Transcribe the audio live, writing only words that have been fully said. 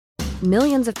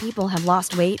Millions of people have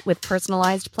lost weight with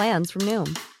personalized plans from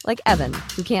Noom. Like Evan,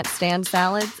 who can't stand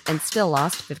salads and still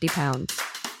lost 50 pounds.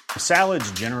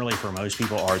 Salads generally for most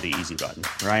people are the easy button,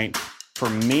 right? For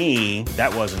me,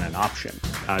 that wasn't an option.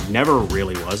 I never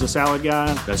really was a salad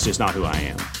guy. That's just not who I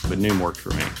am. But Noom worked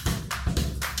for me.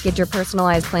 Get your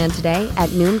personalized plan today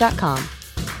at Noom.com.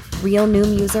 Real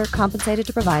Noom user compensated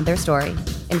to provide their story.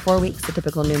 In 4 weeks, the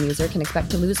typical Noom user can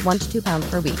expect to lose 1 to 2 pounds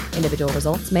per week. Individual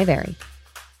results may vary.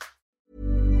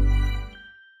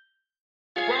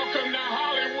 Welcome to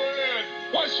Hollywood.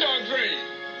 What's your dream?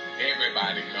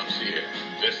 Everybody comes here.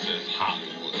 This is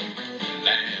Hollywood,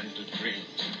 land of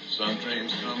dreams. Some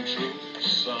dreams come true,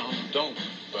 some don't.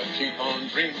 But keep on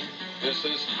dreaming. This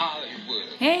is Hollywood.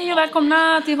 Hej och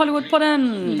välkomna till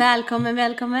Hollywoodpodden. Välkommen.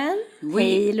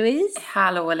 Hej Louise.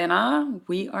 Hallå Elena.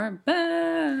 We are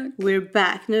back. We're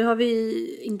back. Nu har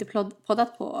vi inte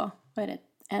poddat på, vad är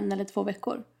det, 1 eller 2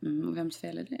 veckor. Och vems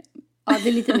fel är det? Ja, det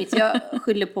är lite mitt. Jag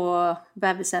skyller på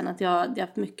bebisen att jag har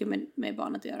haft mycket med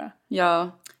barnet att göra.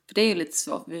 Ja, för det är ju lite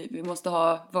svårt. Vi måste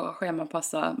ha våra schema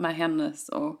passa med hennes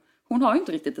och hon har ju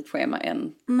inte riktigt ett schema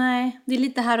än. Nej, det är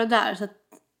lite här och där så att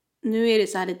nu är det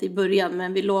så här lite i början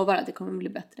men vi lovar att det kommer bli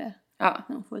bättre. Ja,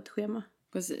 när hon får ett schema.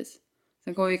 Precis.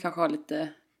 Sen kommer vi kanske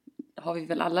har vi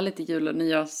väl alla lite jul- och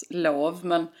nyårslov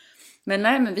men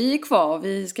nej, men vi är kvar.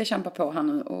 Vi ska kämpa på här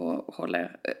nu och hålla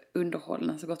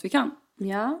underhållna så gott vi kan.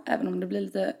 Ja. Även om det blir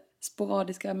lite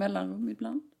sporadiska mellanrum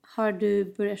ibland. Har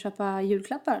du börjat köpa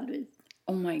julklappar, Louise?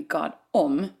 Oh my god,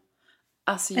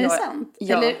 Alltså, är det sant?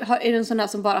 Ja. Eller är det en sån här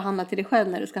som bara handlar till dig själv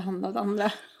när du ska handla åt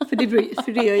andra?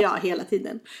 för det gör jag hela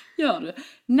tiden. Gör du?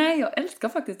 Nej, jag älskar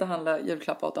faktiskt att handla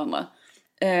julklappar åt andra.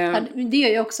 Ja, det gör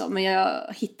jag också, men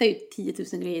jag hittar ju 10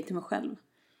 000 grejer till mig själv.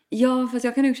 Ja, fast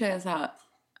jag kan nog säga så här.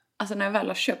 Alltså när jag väl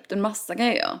har köpt en massa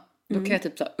grejer, då kan jag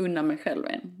typ så här unna mig själv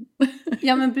en.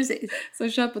 Ja, men precis. Så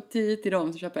jag köper 10 till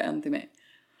dem, så köper jag 1 till mig.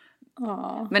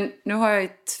 Ja. Men nu har jag ju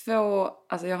 2,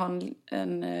 alltså jag har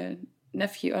en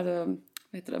nephew, alltså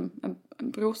vad heter det?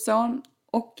 En brorson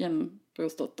och en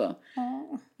brorsdotter.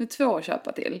 Ja. Nu 2 att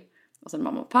köpa till. Och sen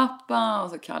mamma och pappa,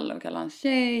 och så Kalle och Kalle en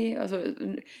tjej. Alltså,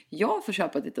 jag får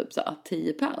köpa till typ så här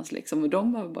 10 pers liksom, och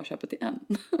de behöver bara köpa till en.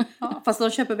 Ja, fast de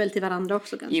köper väl till varandra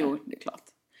också kanske? Jo, det är klart.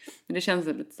 Men det känns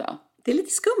lite så här. Det är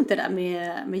lite skumt det där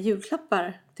med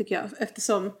julklappar, tycker jag.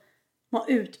 Eftersom man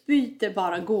utbyter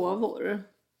bara gåvor.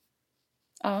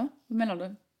 Ja, vad menar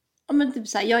du? Ja, men typ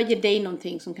så här, jag ger dig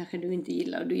någonting som kanske du inte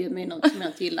gillar och du ger mig något som jag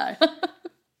inte gillar.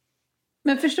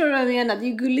 Men förstår du vad jag menar? Det är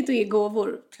ju gulligt att ge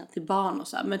gåvor till barn och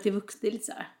så här, men till vuxna det är lite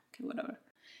så här, whatever.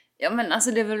 Ja, men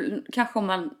alltså det är väl kanske om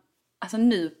man, alltså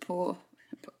nu på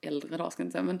äldre dag ska jag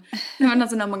inte säga, men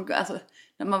alltså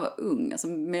när man var ung, alltså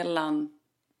mellan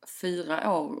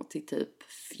 4 år till typ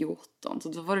 14, så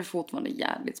då var det fortfarande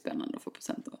jävligt spännande att få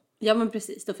presenter. Ja, men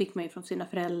precis. Då fick man ju från sina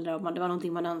föräldrar och det var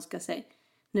någonting man önskade sig.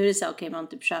 Nu är det så okej, man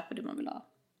typ köper det man vill ha.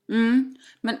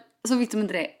 Men så vet man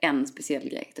inte det är en speciell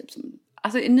grej typ som,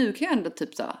 alltså nu kan jag ändå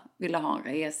typ så här, vilja ha en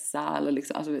resa eller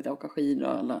liksom, alltså vet, åka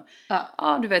skidor eller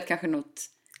ja, du vet kanske något.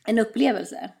 En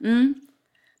upplevelse.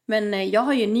 Men jag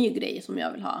har ju en ny grej som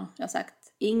jag vill ha. Jag har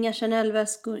sagt, inga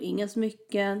Chanel-väskor, inga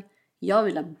smycken. Jag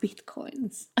vill ha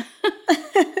bitcoins.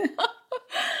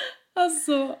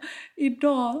 Alltså,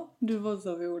 idag, du var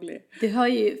så rolig. Det har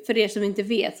ju, för er som inte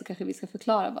vet så kanske vi ska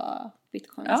förklara vad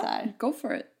bitcoins är. Ja, go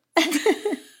for it.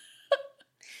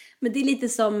 Men det är lite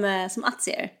som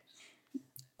aktier.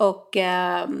 Och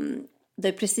det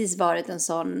har precis varit en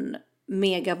sån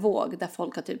megavåg där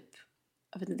folk har typ,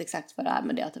 jag vet inte exakt vad det är,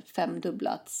 men det har typ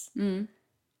 5-dubblats.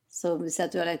 Så om vi säger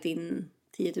att du har lagt in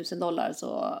 $10,000 så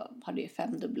har det ju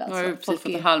 5-dubblats. Jag har ju precis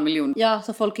fått 500 000. Ja,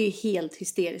 så folk är ju helt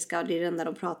hysteriska och det är det enda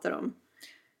de pratar om.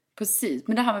 Precis,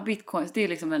 men det här med bitcoins, det är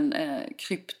liksom en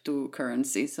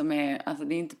cryptocurrency som är, alltså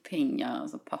det är inte pengar,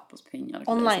 alltså papperspengar.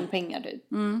 Online-pengar typ.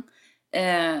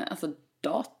 Alltså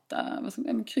data, vad ska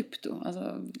man med krypto? Alltså,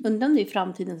 undrar om det är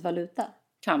framtidens valuta.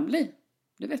 Kan bli,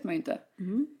 det vet man ju inte.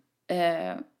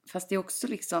 Fast det är också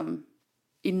liksom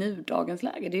i nudagens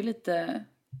läge, det är lite,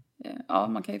 ja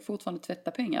man kan ju fortfarande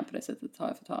tvätta pengar på det sättet har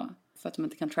jag fått höra. För att de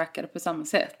inte kan tracka det på samma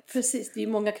sätt. Precis, det är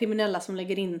ju många kriminella som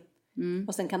lägger in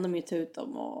och sen kan de ju ta ut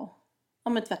dem och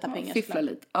tvätta pengar. Fiffla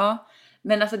lite, ja.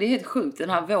 Men alltså det är helt sjukt den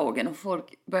här vågen och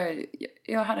folk börjar,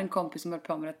 jag hade en kompis som höll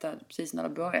på med detta precis när det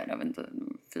började, jag vet inte,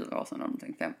 4 år sedan eller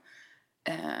någonting, 5.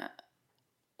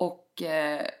 Och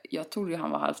jag trodde ju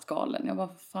han var halvt galen. Jag bara,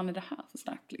 vad fan är det här för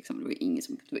snack liksom? Det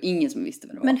var ingen som visste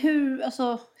vad det var. Men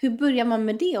hur börjar man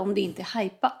med det om det inte är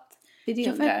hypat? Det är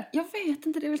det jag vet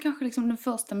inte, det är väl kanske liksom den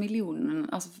första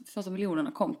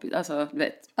miljonerna kompis, alltså du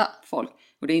vet, folk.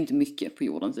 Och det är inte mycket på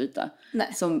jordens yta.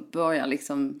 Nej. Som börjar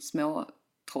liksom små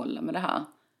trolla med det här.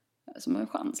 som en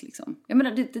chans liksom. Jag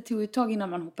menar, det tog ju ett tag innan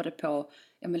man hoppade på,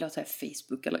 låt säga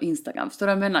Facebook eller Instagram. Förstår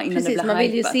du vad jag menar? Innan Precis, det blev man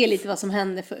vill ju hypat. se lite vad som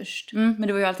händer först. Men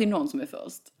det var ju alltid någon som är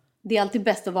först. Det är alltid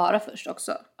bäst att vara först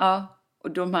också. Ja,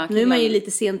 och de här Nu är man ju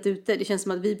lite sent ute. Det känns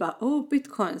som att vi bara,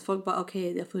 bitcoins. Folk bara,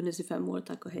 okej, det har funnits i 5 år,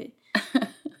 tack och hej.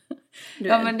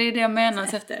 Ja, men det är det jag menar.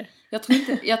 Så efter. Jag tror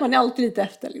inte, Man är alltid lite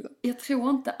efter liksom. Jag tror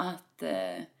inte att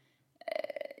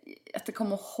det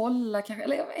kommer att hålla kanske.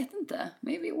 Eller jag vet inte.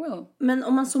 Maybe it will. Men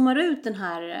om man zoomar ut den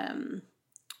här...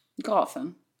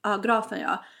 Grafen. Ja, grafen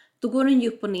ja. Då går den ju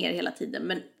upp och ner hela tiden.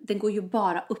 Men den går ju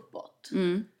bara uppåt.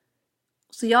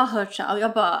 Så jag har hört så här,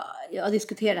 jag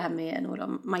diskuterade det här med några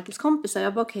av Michaels kompisar.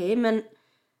 Jag bara okej, men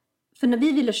för när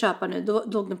vi ville köpa nu, då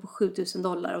låg den på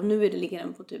 $7,000 och nu ligger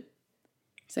den på typ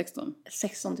 16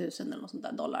 000 eller något sånt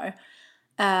där dollar.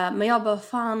 Men jag bara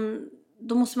fan,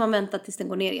 då måste man vänta tills den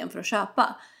går ner igen för att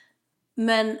köpa.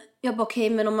 Men jag bara okej,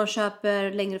 men om man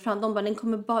köper längre fram, de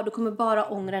bara du kommer bara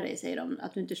ångra dig, säger de,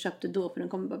 att du inte köpte då, för den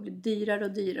kommer bara bli dyrare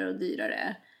och dyrare och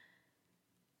dyrare.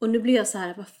 Och nu blir jag så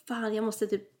här, vad fan, jag måste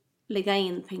typ lägga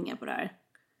in pengar på det här.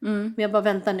 Men jag bara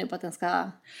väntar nu på att den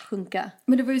ska sjunka.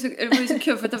 Men det var ju så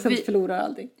kul för att vi förlorar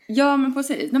allting. Ja, men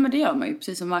precis. Nej, men det gör man ju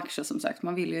precis som aktier som sagt.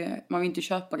 Man vill inte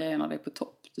köpa grejerna där på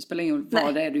topp. Det spelar ingen roll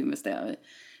vad det är du investerar i.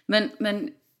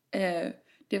 Men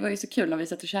det var ju så kul när vi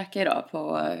satt och käkade idag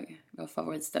på vår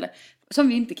favoritställe. Som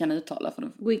vi inte kan uttala för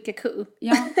dem. Guikaku.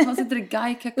 Ja, man sitter det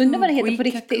Gaikaku. Undrar vad det heter på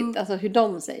riktigt. Alltså hur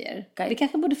de säger. Vi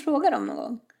kanske borde fråga dem någon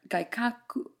gång.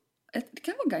 Gaikaku. Det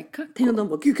kan vara Gaikaku. Tänk om de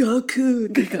bara Guikaku.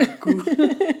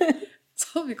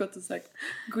 Så har vi gått och sagt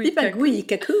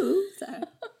Guikaku. Så här.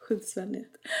 Sjukt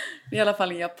svennigt. Det är i alla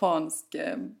fall en japansk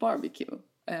barbecue.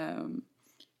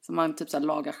 Som man typ så här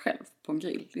lagar själv på en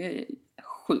grill. Det är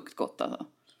sjukt gott alltså.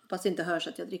 Hoppas det inte hörs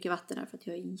att jag dricker vatten här för att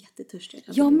jag är jättetörstig.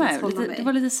 Jag med. Det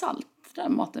var lite salt där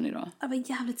maten idag. Det var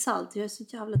jävligt salt. Jag är så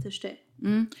jävla törstig.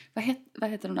 Vad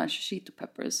heter de där shishito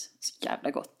peppers? Så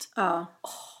jävla gott. Ja.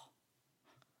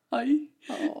 Aj.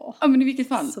 Ja, men i vilket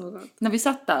fall. Så gott. När vi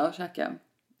satt där och käkade.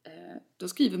 Då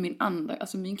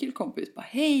skriver min killkompis bara,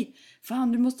 hej,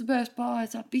 fan du måste börja spara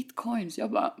så här bitcoins.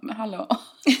 Jag bara, men hallå.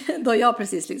 Då har jag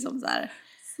precis liksom så här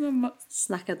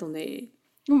snackat om det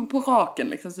på raken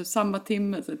liksom, så samma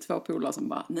timme så är det 2 polare som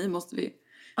bara, nu måste vi.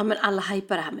 Ja, men alla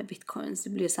hypar det här med bitcoins. Det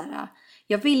blir så här,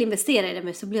 jag vill investera i det,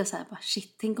 men så blir jag så här, bara,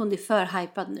 shit, tänk om det är för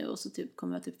hypat nu och så typ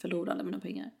kommer jag typ förlora alla mina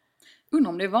pengar.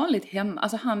 Undrar om det är vanligt hemma.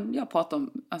 Alltså jag pratade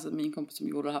om, min kompis som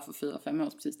gjorde det här för 4-5 år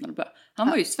precis när det började. Han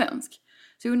var ju svensk.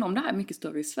 Så jag undrar om det här är mycket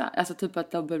större i Sverige. Alltså typ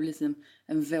att det börjar bli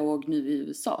en våg nu i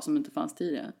USA som inte fanns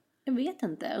tidigare. Jag vet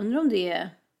inte. Undrar om det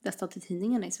har stått i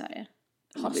tidningarna i Sverige.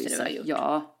 Måste det ha gjort.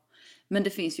 Ja. Men det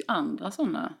finns ju andra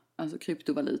sådana, alltså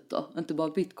kryptovalutor. Inte bara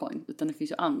bitcoin, utan det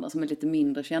finns ju andra som är lite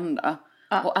mindre kända.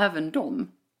 Ja. Och även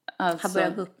de. Alltså, har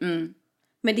börjat gå upp.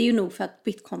 Men det är ju nog för att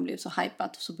bitcoin blev så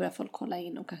hypat och så börjar folk kolla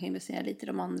in och kanske investera lite i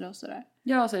de andra och sådär.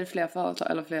 Ja, så är det fler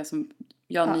företag eller fler som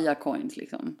gör nya coins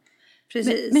liksom.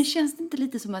 Precis. Men känns det inte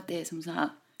lite som att det är som så här?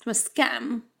 Som en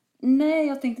scam? Nej,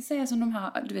 jag tänkte säga som de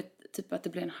här, du vet, typ att det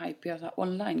blir en hype i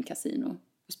online-casino.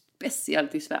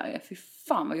 Speciellt i Sverige. Fy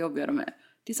fan vad jobbiga de är.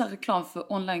 Det är så här reklam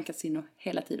för online-casino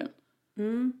hela tiden.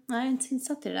 Nej, jag är inte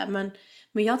insatt i det där.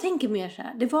 Men jag tänker mer så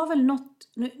här. Det var väl något,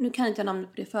 nu kan inte jag namnet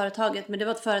på det företaget. Men det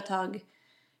var ett företag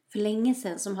för länge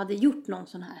sedan som hade gjort någon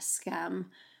sån här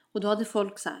scam. Och då hade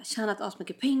folk så här tjänat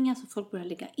asmycket pengar. Så folk började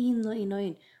lägga in och in och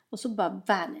in. Och så bara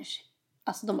vanish.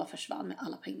 Alltså de bara försvann med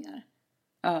alla pengar.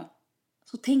 Ja.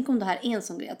 Så tänk om det här är en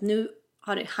sån grej. Att nu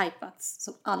har det hypats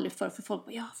som aldrig förr. För folk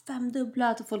bara, ja,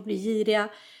 5-dubblat. Och folk blir giriga.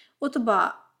 Och då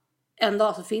bara, en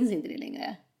dag så finns inte det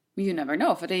längre. You never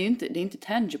know, för det är inte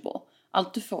tangible.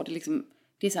 Allt du får,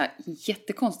 det är så här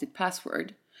jättekonstigt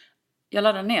password. Jag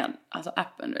laddar ner alltså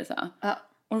appen, det så här. Ja.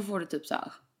 Och då får du typ så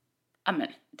här. Amen,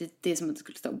 det är som att det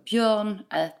skulle stå björn,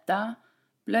 äta,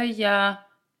 blöja,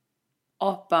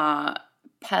 apa,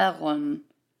 päron,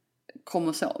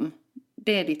 kromosom.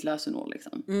 Det är ditt lösenord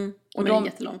liksom.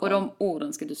 Och de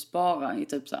orden ska du spara i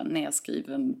typ så här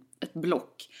nedskriven ett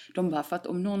block. De bara för att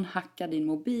om någon hackar din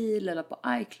mobil eller på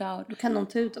iCloud. Då kan de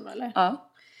ta ut dem eller?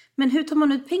 Ja. Men hur tar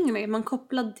man ut pengarna? Är man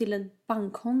kopplad till ett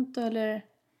bankkonto eller?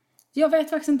 Jag vet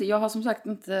faktiskt inte. Jag har som sagt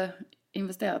inte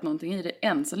investerat någonting i det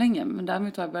än så länge. Men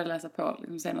däremot har jag börjat läsa på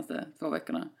de senaste 2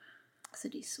 veckorna. Alltså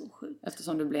det är så sjukt.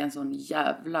 Eftersom det blir en sån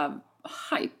jävla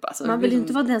hype. Alltså, man vill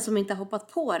inte vara den som inte har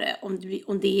hoppat på det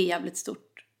om det är jävligt stort.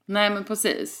 Nej men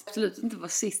precis. Absolut inte vara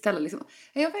sist heller liksom.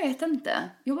 Jag vet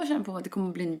inte. Jag bara känner på att det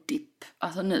kommer bli en dipp.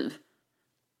 Alltså nu.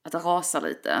 Att det rasar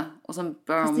lite. Och sen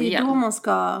börjar de igen. Det är då man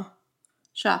ska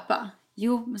köpa.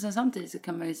 Jo, men sen samtidigt så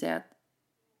kan man ju säga att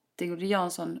det gör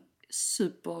en sån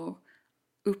super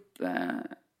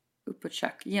upp ett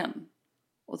tjack igen.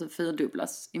 Och så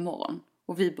 4-dubblas imorgon.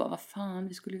 Och vi bara, vad fan,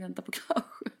 vi skulle ju vänta på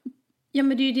kraschen. Ja,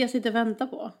 men det är ju det jag sitter och väntar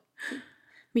på.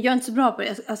 Men jag är inte så bra på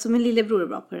det. Alltså min lillebror är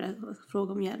bra på det.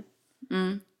 Fråga om hjälp.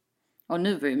 Och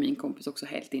nu var ju min kompis också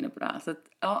helt inne på det här. Så att,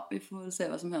 ja, vi får väl se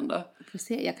vad som händer. Vi får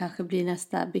se, jag kanske blir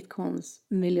nästa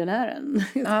Bitcoins-miljonären.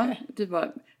 Ja, de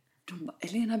bara,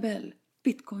 Elena Bell,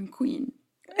 Bitcoin Queen.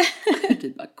 Du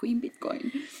bara, Queen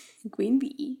Bitcoin. Queen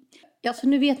Bee. Ja, så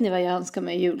nu vet ni vad jag önskar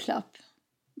mig i julklapp.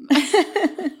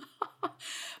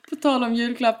 På tal om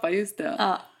julklappar, just det.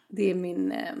 Ja, det är min...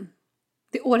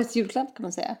 det är årets julklapp kan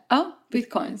man säga. Ja,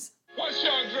 Bitcoins. What's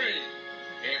your dream?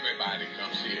 Everybody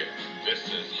comes here. This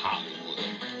is Hollywood,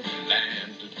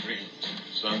 land of dreams.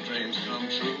 Some dreams come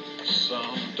true,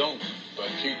 some don't. But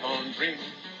keep on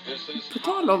dreaming. This is På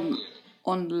tal om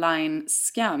online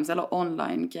scams eller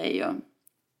online grejer.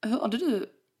 Hörde du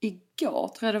igår,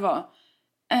 tror jag det var.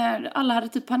 Alla hade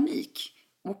typ panik.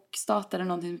 Och startade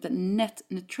någonting som heter net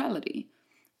neutrality.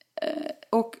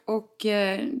 Och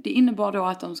det innebar då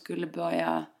att de skulle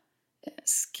börja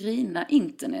screena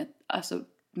internet. Alltså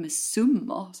med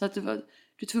summor. Så att du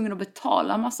är tvungen att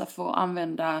betala massa för att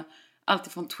använda allt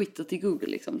från Twitter till Google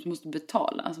liksom. Så måste du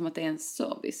betala. Som att det är en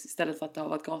service istället för att det har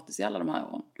varit gratis i alla de här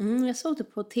åren. Jag såg det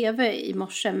på tv i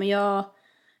morse, men jag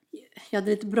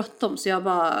hade lite bråttom så jag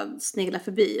bara sneglade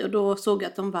förbi. Och då såg jag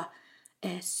att de var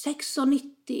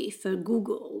 6,90 för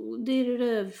Google. Det är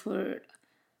det för...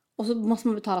 Och så måste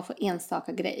man betala för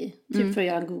enstaka grej. Typ för att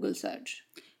göra en Google search.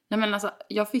 Nej men alltså,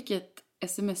 jag fick ett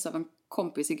sms av en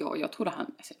kompis igår. Jag trodde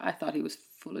I thought he was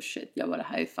full of shit. Jag bara, det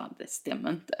här är fan, det stämmer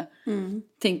inte.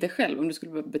 Tänk dig själv om du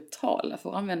skulle behöva betala för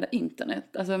att använda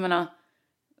internet. Alltså jag menar,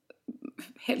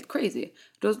 helt crazy.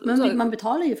 Men man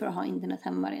betalar ju för att ha internet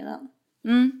hemma redan.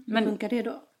 Hur funkar det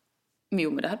då?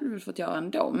 Jo, men det hade du väl fått göra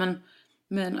ändå.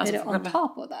 Men alltså, är det on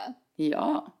top of that?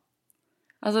 Ja.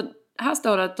 Alltså, här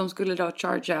står det att de skulle då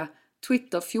charga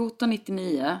Twitter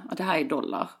 14,99. Och det här är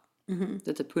dollar. Det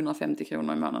är typ 150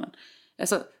 kronor i månaden.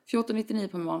 Alltså 14,99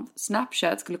 per månad.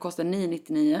 Snapchat skulle kosta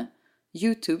 9,99.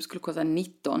 YouTube skulle kosta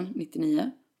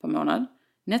 19,99 per månad.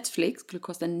 Netflix skulle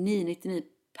kosta 9,99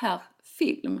 per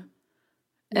film.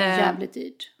 Det är jävligt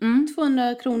dyrt.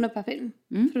 200 kronor per film.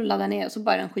 För att ladda ner, så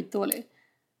bara är den skitdålig.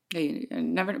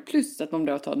 Plus att de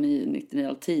då tar 9,99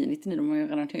 eller 10,99. De har ju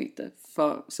redan höjt det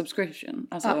för subscription.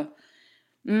 Alltså,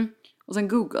 och sen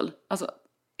Google. Alltså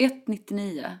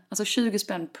 1,99. Alltså 20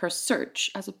 spänn per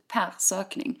search. Alltså per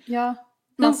sökning. Ja,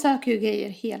 man söker ju grejer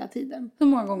hela tiden. Hur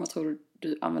många gånger tror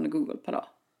du använder Google per dag?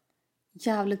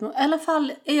 Jävligt många. I alla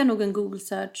fall är jag nog en Google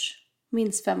search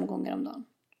minst 5 gånger om dagen.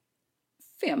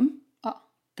 5? Ja.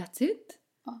 That's it?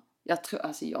 Ja. Jag tror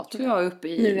jag är uppe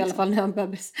i... Nu i alla fall när jag är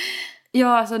bebis. Ja,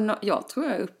 alltså jag tror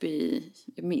jag är uppe i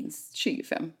minst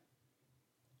 25.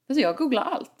 Alltså jag googlar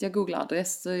allt. Jag googlar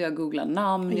adresser, jag googlar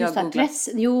namn. Just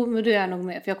adresser. Jo, men du är nog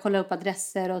med. För jag kollar upp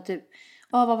adresser och typ...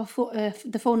 vad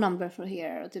var the phone number for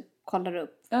here? Och typ kollar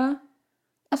upp. Ja.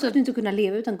 Alltså att inte kunna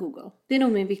leva utan Google. Det är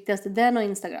nog min viktigaste. Den och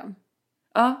Instagram.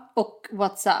 Ja. Och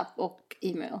WhatsApp och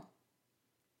e-mail.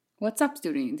 WhatsApp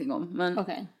stod det ingenting om. Men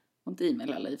okej. Inte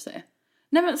e-mail eller i och för sig.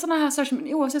 Nej men sådana här saker,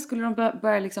 men oavsett skulle de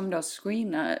börja liksom då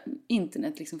screena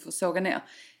internet liksom för att såga ner.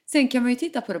 Sen kan man ju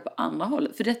titta på det på andra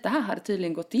hållet. För detta här hade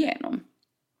tydligen gått igenom.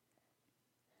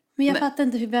 Men jag fattar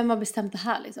inte vem har bestämt det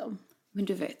här liksom. Men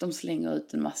du vet, de slänger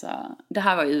ut en massa... Det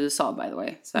här var i USA by the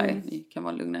way. Sverige, ni kan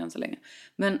vara lugna än så länge.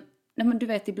 Men du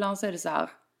vet, ibland så är det så här...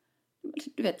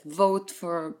 Du vet, vote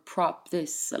for prop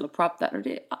this eller prop that. Och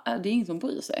det är ingen som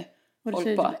bryr sig. Och det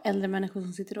är typ äldre människor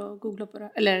som sitter och googlar på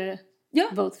det. Eller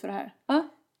vote för det här. Ja.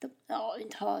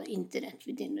 Inte ha internet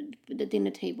vid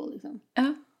dinner table liksom.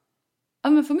 Ja,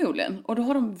 men förmodligen. Och då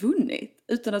har de vunnit.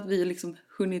 Utan att vi liksom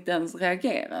hunnit ens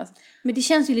reagera. Men det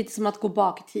känns ju lite som att gå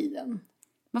bak i tiden.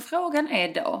 Men frågan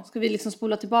är då... Ska vi liksom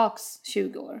spola tillbaks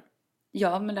 20 år?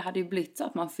 Ja, men det hade ju blivit så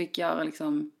att man fick göra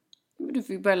liksom... Du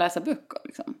fick börja läsa böcker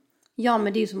liksom. Ja,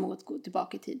 men det är ju som att gå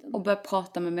tillbaka i tiden. Och börja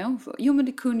prata med människor. Jo, men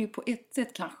det kunde ju på ett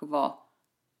sätt kanske vara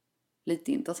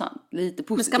lite intressant. Lite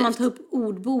positivt. Men ska man ta upp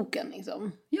ordboken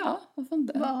liksom? Ja, varför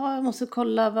inte? Jag måste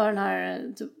kolla var den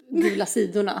här gula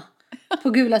sidorna... På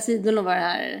gula sidorna var den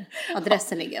här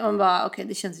adressen ligger. Man bara, okej,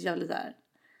 det känns jävligt där.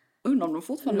 Undrar om de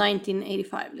fortfarande...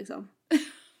 1985 liksom.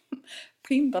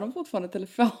 Printar de fortfarande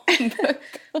telefonböcker?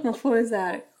 Man får en så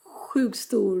här sjukt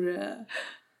stor...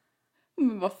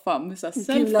 Men vad fan med så här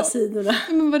cellphone? Gula sidorna.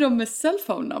 Men vadå med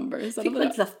cellphone numbers? Fick man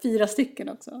inte 4 stycken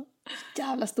också?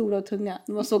 Jävla stora och tunga.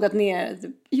 De har sågat ner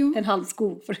typ en halv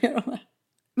skog för att göra de här.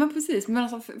 Men precis, men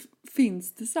alltså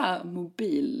finns det så här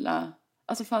mobila...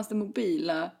 Alltså fanns det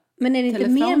mobila... Men är det inte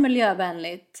mer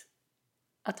miljövänligt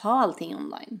att ha allting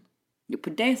online? På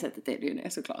det sättet är det ju det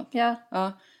såklart. Ja.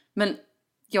 Ja. Men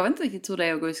jag vet inte riktigt hur det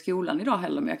är att gå i skolan idag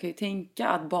heller. Men jag kan ju tänka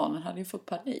att barnen hade ju fått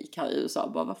panik här i USA.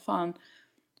 Bara vad fan.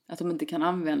 Att de inte kan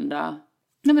använda.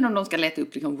 Nej, men om de ska leta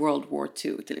upp liksom World War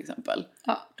II till exempel.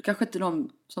 Ja. Då kanske inte de,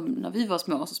 som när vi var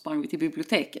små så sprang vi till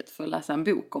biblioteket för att läsa en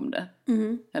bok om det.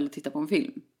 Eller titta på en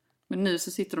film. Men nu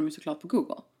så sitter de ju såklart på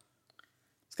Google.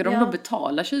 Ska de då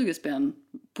betala 20 spänn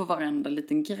på varenda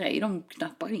liten grej de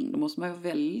knappar in? Då måste man ju vara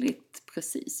väldigt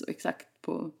precis och exakt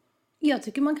på... Jag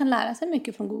tycker man kan lära sig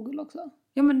mycket från Google också.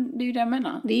 Ja, men det är ju det jag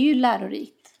menar. Det är ju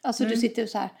lärorikt. Alltså du sitter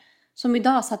så här. Som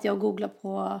idag satt jag och googlade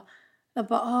på. Jag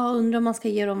bara undrar om man ska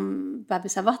ge dem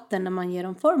bebisar vatten när man ger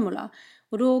dem formula.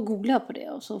 Och då googlade jag på det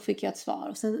och så fick jag ett svar.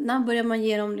 Och sen när börjar man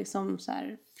ge dem liksom så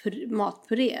här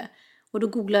matpuré. Och då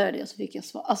googlade jag det och så fick jag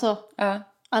svar. Alltså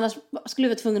annars skulle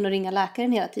jag vara tvungen att ringa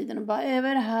läkaren hela tiden. Och bara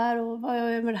vad är det här och vad gör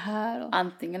jag med det här? Och...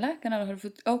 Antingen läkaren eller har du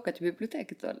fått åka till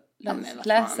biblioteket och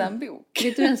läsa en bok.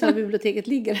 Vet du ens var biblioteket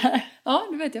ligger här? Ja,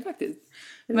 det vet jag faktiskt.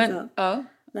 Men, ja.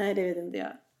 Nej, det vet inte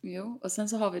jag. Jo, och sen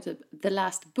så har vi typ The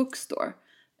Last Bookstore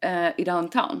i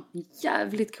downtown.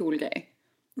 Jävligt cool grej.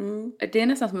 Det är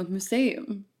nästan som ett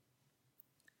museum.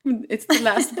 It's the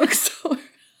last bookstore.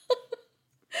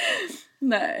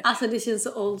 Nej. Alltså det känns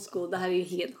så old school. Det här är ju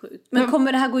helt sjukt. Men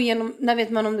kommer det här gå igenom? När vet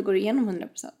man om det går igenom 100%?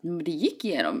 Men det gick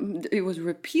igenom. It was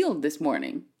repealed this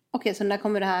morning. Okej, så när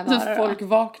kommer det här vara så folk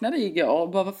vaknade igår och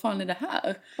bara, vad fan är det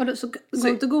här? Och då, så gå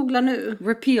inte och googla nu.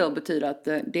 Repeal betyder att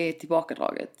det är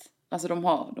tillbakadraget. Alltså de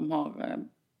har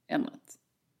ändrat.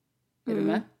 Är du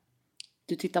med?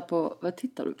 Du tittar på, vad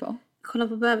tittar du på? Kolla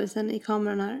på bebisen i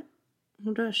kameran här.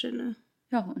 Hon rör sig nu.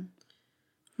 Ja, hon.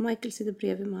 Michael sitter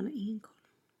bredvid mig, han har ingen koll.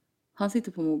 Han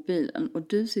sitter på mobilen och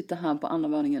du sitter här på andra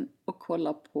våningen och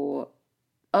kollar på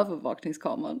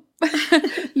övervakningskameran.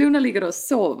 Luna ligger och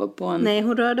sover på en... Nej,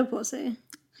 hon rörde på sig.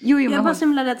 Jo, jag är bara så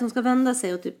himla rädd att hon ska vända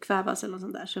sig och typ kvävas eller något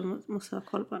sånt där. Så jag måste ha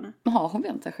koll på henne. Har hon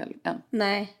vänt sig själv än?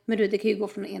 Nej, men du, det kan ju gå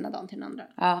från ena dagen till den andra.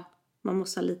 Ja. Man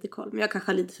måste ha lite koll. Men jag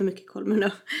kanske har lite för mycket koll.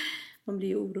 Men man blir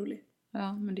ju orolig.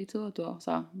 Ja, men det är tur att du har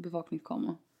så här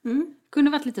bevakningskamera.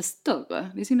 Kunde varit lite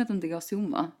större. Det är synd att det inte går att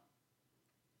zooma.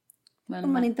 Men,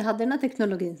 om man inte hade den här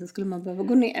teknologin så skulle man behöva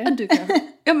gå ner. Ja, du kan.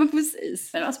 Ja, men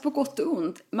precis. Men alltså på gott och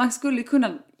ont. Jag skulle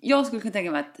kunna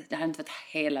tänka mig att det hade inte varit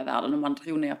hela världen om man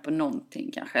drog ner på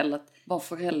någonting kanske. Eller att var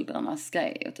föräldrarnas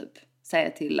grej och typ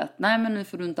säga till att nej, men nu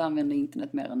får du inte använda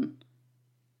internet mer än...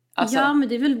 Alltså, ja, men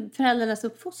det är väl föräldrarnas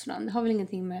uppfostran. Det har väl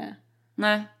ingenting med...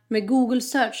 Nej. Med Google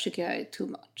search tycker jag är too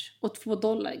much. Och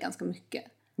 $2 är ganska mycket.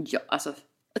 Ja, alltså...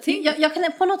 Jag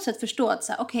kan på något sätt förstå att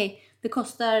så här, okej, det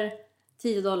kostar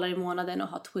 $10 i månaden att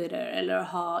ha Twitter eller att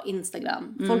ha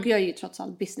Instagram. Folk gör ju trots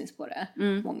allt business på det.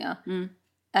 Många.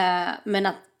 Men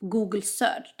att Google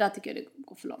search, där tycker jag det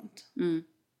går för långt.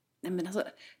 Nej, men alltså,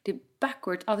 det är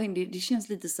backward. Allting, det känns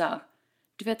lite så här...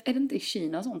 Du vet, är det inte i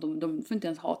Kina och sånt? De får inte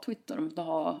ens ha Twitter. De måste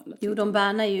ha... Jo, de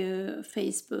bannar ju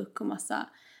Facebook och massa.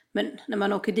 Men när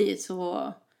man åker dit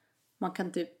så... Man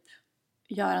kan typ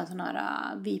göra en sån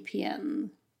här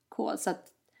VPN-kod. Så att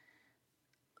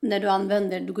när du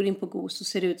använder, du går in på Google så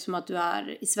ser det ut som att du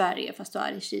är i Sverige fast du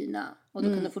är i Kina. Och då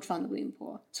kan du fortfarande gå in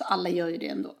på... Så alla gör ju det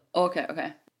ändå.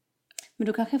 Okej. Men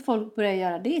då kanske folk börjar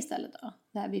göra det istället då.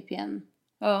 Det här VPN.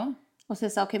 Ja. Och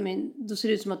så okej, men då ser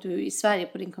det ut som att du är i Sverige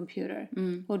på din computer.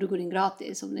 Och du går in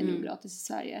gratis om det är nu gratis i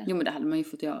Sverige. Jo, men det hade man ju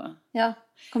fått göra. Ja,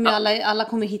 alla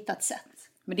kommer hitta ett sätt.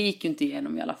 Men det gick ju inte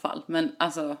igenom i alla fall. Men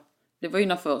alltså, det var ju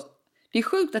det är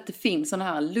sjukt att det finns såna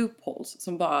här loopholes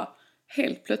som bara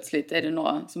helt plötsligt är det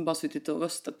några som bara suttit och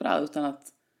röstat på det här utan att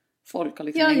folk har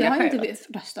liksom engagerat. Ja, jag har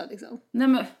inte röstat liksom. Nej,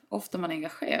 men ofta man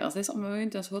engagerar sig så man har ju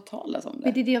inte ens hört talas om det.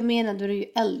 Men det är det jag menar, då är det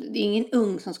ju äldre. Det är ingen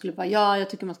ung som skulle bara, jag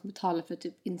tycker man ska betala för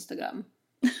typ Instagram.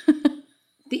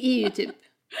 Det är ju typ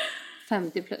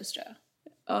 50 plus tror jag.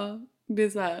 Ja, det är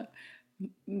så här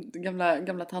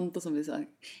gamla tanter som vill säga,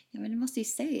 ja men ni måste ju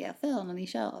se er för när ni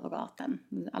kör över gatan.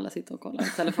 Alla sitter och kollar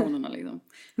på telefonerna liksom.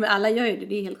 Men alla gör ju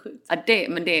det är helt sjukt. Ja,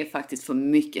 men det är faktiskt för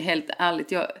mycket, helt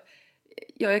ärligt.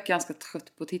 Jag är ganska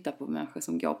trött på att titta på människor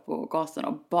som går på gatan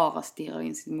och bara stirrar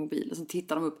in sin mobil. Och så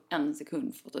tittar de upp en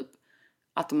sekund för typ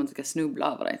att de inte ska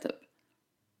snubbla över dig typ.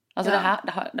 Alltså ja,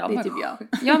 det är typ jag.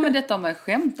 Ja, men detta har man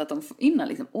skämtat om innan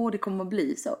liksom. Det kommer att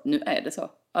bli så. Nu är det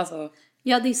så. Alltså...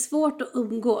 Ja, det är svårt att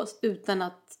umgås utan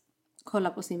att kolla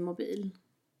på sin mobil.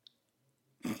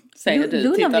 Säger du,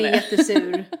 Luna blir ner.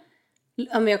 Jättesur.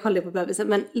 Ja, men jag kollar på bebisen.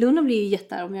 Men Luna blir ju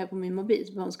jättearg om jag är på min mobil.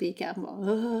 Så hon skriker. Hon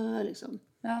bara, liksom.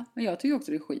 Ja, men jag tycker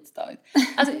också det är skitstarkt.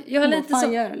 Alltså, jag har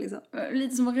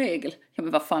lite som en regel. Ja,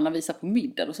 men vad fan, när vi visar på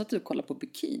middag då så att du kollar på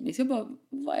bikinis. Jag bara,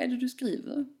 vad är det du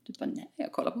skriver? Du bara, nej,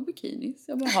 jag kollar på bikinis.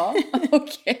 Jag bara,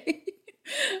 okej.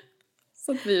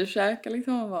 Så att vi käkar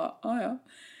liksom och bara, ja.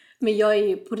 Men jag är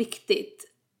ju på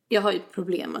riktigt, jag har ju ett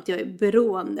problem att jag är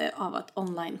beroende av att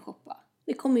online shoppa.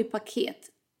 Det kommer ju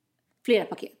flera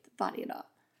paket varje dag.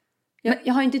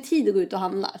 Jag har inte tid att gå ut och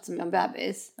handla eftersom jag är en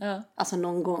bebis. Ja. Alltså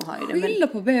någon gång har jag det. Skylla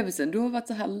på bebisen, du har varit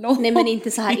så här lång. Nej men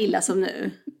inte så här illa som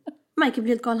nu. Michael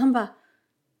blir helt galen,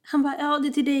 han bara, ja det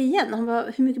är till dig igen. Han bara,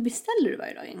 hur mycket beställer du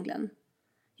varje dag egentligen?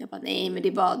 Jag bara, nej men det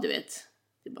är bara, du vet,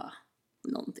 det är bara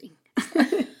någonting.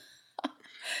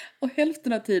 Och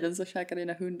hälften av tiden så käkar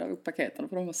dina hundar upp paketen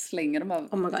för de slänger dem över.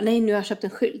 Oh my god, nej nu har jag köpt en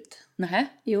skylt. Nähä?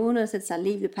 Jo, nu har jag sett så här,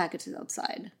 leave the packages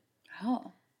outside.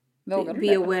 Ja. Vågar du Be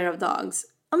det? aware of dogs.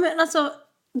 Ja men alltså,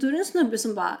 då är det en snubbe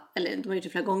som bara, eller de har gjort det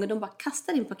flera gånger, de bara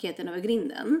kastar in paketen över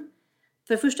grinden.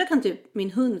 För det första kan typ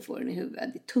min hund få den i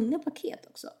huvudet, det är tunga paket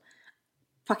också.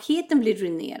 Paketen blir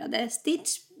ruinerade,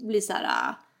 Stitch blir så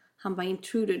här, han bara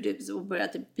intruder typ, och börjar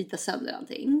typ bita sönder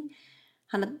allting.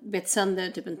 Han har bett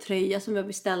sönder typ en tröja som jag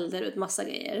beställde och ett massa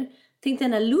grejer. Tänkte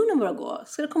när Luna bara går,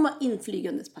 ska det komma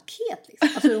inflygandes paket liksom?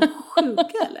 Alltså är de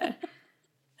sjuka eller?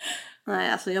 Nej,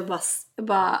 alltså jag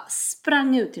bara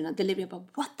sprang ut till den här delivery. Jag bara,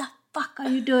 what the fuck are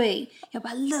you doing? Jag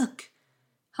bara, look.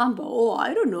 Han bara, oh,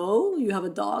 I don't know. You have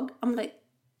a dog. I'm like,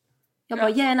 jag bara,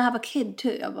 yeah, and I have a kid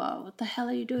too. Jag bara, what the hell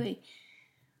are you doing?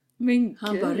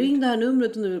 Han bara, ring det här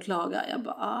numret om du vill klaga. Jag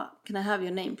bara, can I have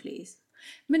your name please?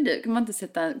 Men du,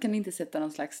 kan ni inte sätta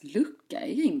någon slags lucka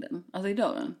i grinden? Alltså i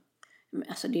dörren? Men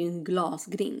alltså det är ju en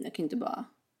glasgrind. Jag kan inte bara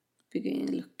bygga in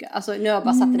en lucka. Alltså nu har jag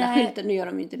bara satt den här skylten. Nu gör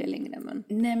de ju inte det längre. Men...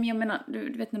 Nej men jag menar,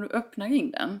 du vet när du öppnar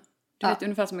grinden. Du vet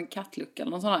ungefär som en kattlucka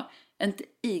eller någon sån här. Inte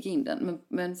i grinden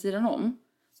men sidan om.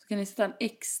 Så kan ni sätta en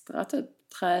extra typ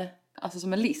trä. Alltså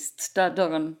som en list. Där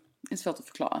dörren är svårt att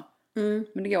förklara.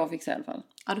 Men det går att fixa i alla fall.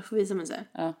 Ja, du får visa mig så.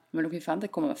 Ja, men de kan ju fan inte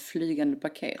komma med flygande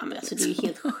paket. Ja, men alltså det är ju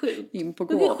helt sjukt. In på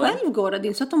gården. Du kan själv gå där. Det är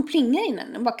inte så att de plingar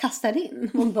innan. De bara kastar in.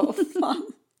 Man bara,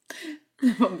 fan.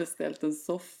 Du har beställt en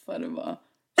soffa. Du bara...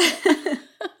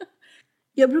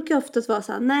 Jag brukar oftast vara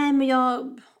så här, nej men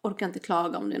jag orkar inte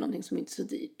klaga om det är någonting som inte är så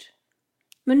dyrt.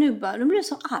 Men nu blev jag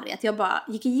så arg att jag bara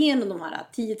gick igenom de här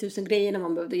 10 000 grejerna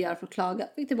man behövde göra för att klaga.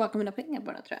 Fick tillbaka mina pengar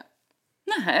bara tror jag.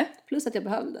 Nej. Plus att jag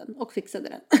behövde den och fixade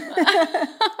den.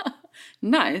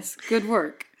 Nice, good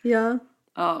work. Ja.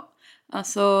 Ja,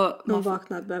 alltså... Hon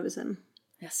vaknade bebisen.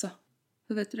 Jaså,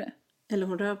 hur vet du det? Eller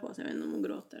hon rör på sig, jag vet inte om hon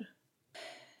gråter.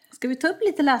 Ska vi ta upp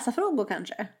lite läsarfrågor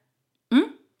kanske?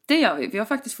 Det gör vi. Vi har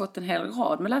faktiskt fått en hel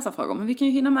rad med läsarfrågor. Men vi kan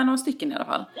ju hinna med några stycken i alla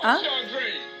fall. What's your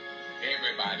dream?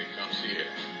 Everybody comes here.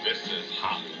 This is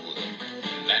Hollywood,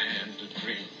 land of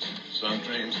dreams. Some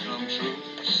dreams come true,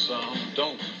 some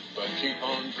don't. But keep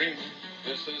on dreaming.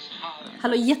 This is Hollywood.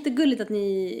 Hallå, jättegulligt att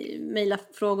ni mejlar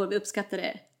frågor. Vi uppskattar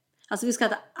det. Alltså vi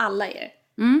uppskattar alla er.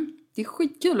 Det är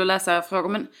skitkul att läsa frågor.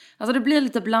 Men alltså, det blir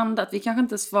lite blandat. Vi kanske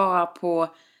inte svarar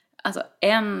på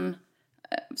en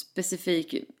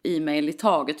specifik e-mail i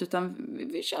taget. Utan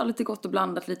vi kör lite gott och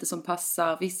blandat. Lite som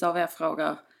passar. Vissa av er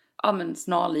frågar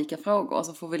snarlika frågor. Och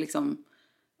så får vi liksom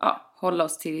hålla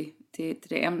oss till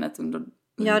det ämnet under...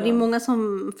 Ja, det är många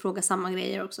som frågar samma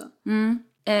grejer också.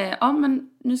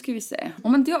 Men nu ska vi se.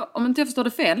 Om inte jag förstår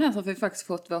det fel här så har vi faktiskt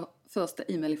fått vår första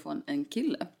e-mail från en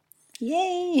kille.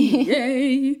 Yay!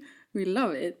 Yay! We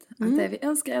love it. Vi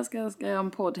älskar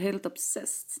en podd, helt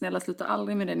obsessed. Snälla, sluta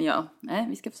aldrig med det ni gör. Nej,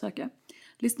 vi ska försöka.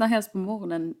 Lyssna helst på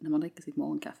morgonen när man dricker sitt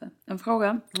morgonkaffe. En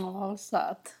fråga. Ja,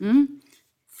 söt.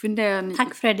 Funderar ni...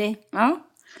 Tack Freddy. Ja.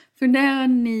 Funderar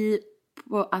ni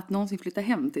på att någonsin flytta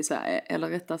hem till Sverige? Eller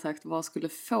rättare sagt, vad skulle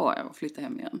få er att flytta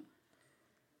hem igen?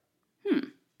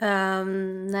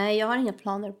 Nej, jag har inga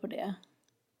planer på det.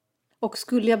 Och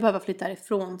skulle jag behöva flytta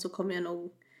härifrån så kommer jag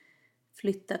nog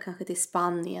flytta kanske till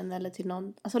Spanien eller till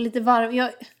någon... Alltså lite varm.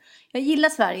 Jag gillar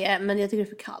Sverige, men jag tycker det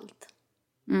är för kallt.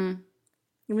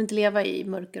 Jag vill inte leva i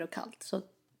mörker och kallt, så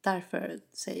därför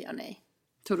säger jag nej.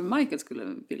 Tror du Michael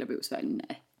skulle vilja bo i Sverige?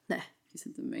 Nej. Nej. Det finns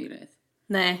inte möjlighet.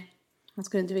 Nej, han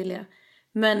skulle inte vilja.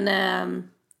 Men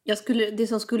det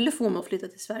som skulle få mig att flytta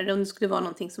till Sverige, om det skulle vara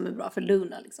någonting som är bra för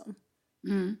Luna liksom.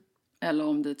 Eller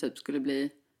om det typ skulle bli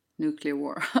nuclear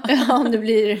war. Ja, om det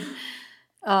blir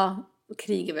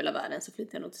krig över hela världen så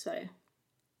flyttar jag nog till Sverige.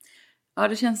 Ja,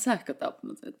 det känns säkert där på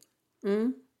något sätt.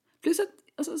 Plus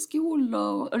att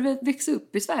skolor och växa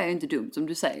upp i Sverige är inte dumt som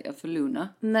du säger för Luna.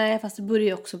 Nej, fast det börjar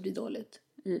ju också bli dåligt.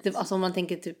 Alltså om man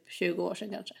tänker typ 20 år sedan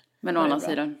kanske. Men å andra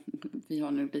sidan, vi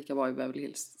har nu lika bra i Beverly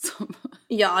Hills. Som...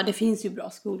 Ja, det finns ju bra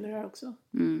skolor här också.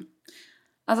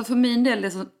 Alltså för min del,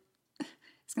 jag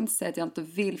ska inte säga att jag inte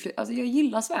vill flytta. Alltså jag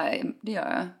gillar Sverige, det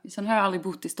gör jag. Sen har jag aldrig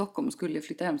bott i Stockholm. Skulle jag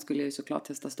flytta hem skulle jag ju såklart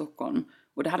testa Stockholm.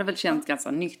 Och det hade väl känts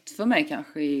ganska nytt för mig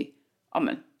kanske i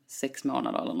 6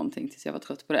 månader eller någonting tills jag var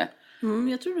trött på det.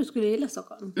 Jag tror du skulle gilla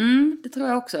Stockholm. Det tror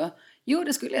jag också. Jo,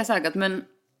 det skulle jag säkert, men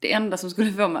det enda som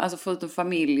skulle få mig, alltså förutom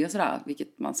familj och sådär,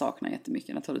 vilket man saknar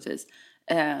jättemycket naturligtvis,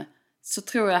 så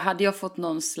tror jag, hade jag fått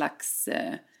någon slags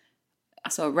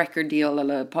alltså record deal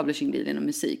eller publishing deal inom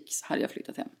musik, så hade jag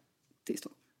flyttat hem till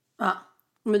Stockholm. Ja,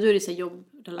 men då är det så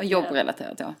jobbrelaterat.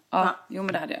 Jobbrelaterat, ja. Jo,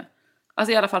 men det hade jag.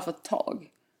 Alltså i alla fall för ett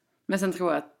tag. Men sen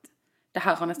tror jag att det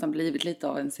här har nästan blivit lite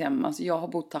av ens hem. Alltså jag har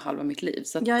bott här halva mitt liv.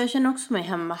 Så att... Ja, jag känner också mig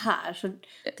hemma här. Så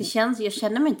jag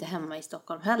känner mig inte hemma i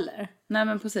Stockholm heller. Nej,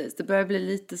 men precis. Det börjar bli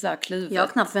lite så här kluvet. Jag har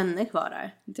knappt vänner kvar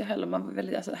där. Inte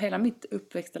heller. Alltså, hela mitt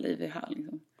uppväxta liv är här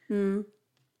liksom.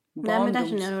 Nej, men där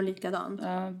känner jag nog likadant.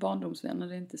 Ja, barndomsvänner,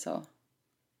 det är inte så.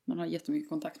 Man har jättemycket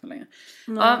kontakt med längre.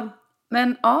 Ja,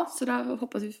 men ja, så där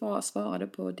hoppas vi få svarade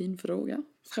på din fråga.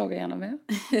 Fråga gärna med.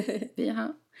 Vi är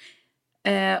här.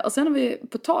 Och sen har vi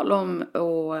på tal om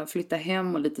att flytta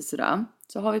hem och lite sådär,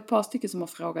 så har vi ett par stycken som har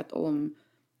frågat om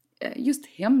just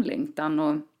hemlängtan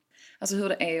och alltså hur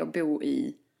det är att bo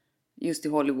just i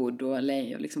Hollywood och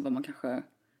LA och liksom vad man kanske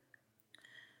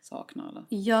saknar eller?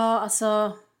 Ja,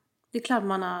 alltså det är klart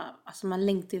man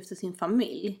längtar efter sin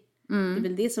familj. Det är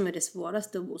väl det som är det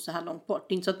svåraste att bo så här långt bort.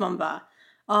 Det är inte så att man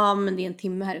bara, men det är en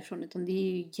timme härifrån, utan det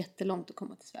är ju jättelångt att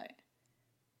komma till Sverige.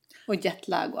 Och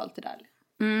jetlag och allt det där.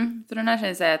 För den här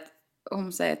tjejen säger att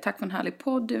hon säger tack för en härlig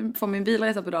podd. Får min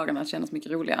bilresa på dagarna att kännas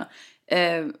mycket roligare.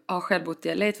 Har själv bott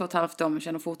i LA 2,5 år men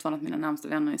känner fortfarande att mina närmaste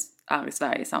vänner är i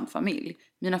Sverige samt familj.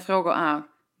 Mina frågor är,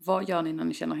 vad gör ni när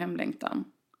ni känner hemlängtan?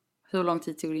 Hur lång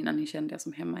tid tog det innan ni kände er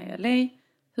som hemma i LA?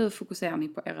 Hur fokuserar ni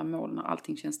på era mål när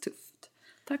allting känns tufft?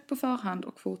 Tack på förhand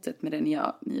och fortsätt med det ni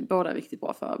gör. Ni är båda riktigt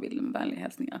bra förebilder med vänliga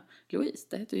hälsningar. Louise,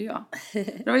 det heter ju jag.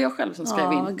 Det var jag själv som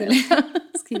skrev in.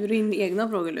 Skriver du in egna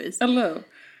frågor, Louise? Hello.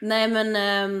 Nej,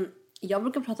 men jag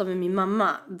brukar prata med min mamma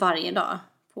varje dag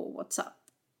på WhatsApp.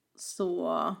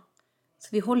 Så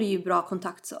vi håller ju bra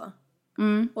kontakt så.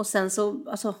 Och sen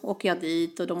så åker jag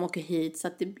dit och de åker hit. Så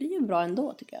att det blir ju bra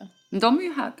ändå, tycker jag. De är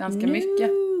ju här ganska mycket.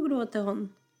 Nu gråter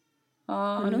hon.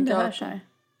 Ja, om det hörs här.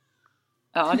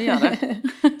 Ja, det gör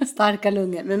det. Starka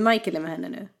lungor. Men Michael är med henne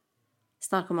nu.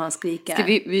 Snart kommer han skrika. Ska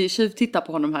vi tittar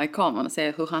på honom här i kameran och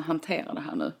se hur han hanterar det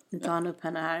här nu? Nu tar han upp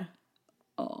henne här.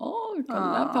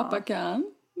 Kolla, pappa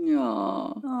kan.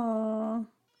 Ja.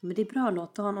 Men det är bra att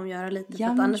låta honom göra lite. För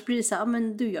att annars blir det så här,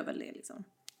 men du gör väl det liksom.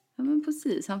 Ja, men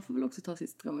precis. Han får väl också ta sitt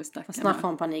strå i stacken. Och snart får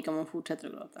han panik om han fortsätter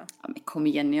att gråta. Ja, men kom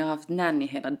igen, jag har haft nanny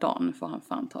hela dagen. Nu får han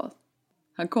fan ta.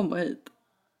 Han kommer hit.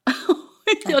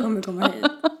 Han kommer komma hit.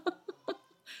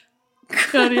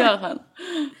 Ja, det gör han.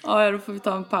 Ja, då får vi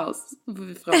ta en paus. Då får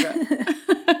vi fråga.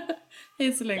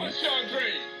 Hej så länge. What's your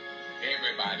dream?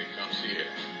 Everybody comes here.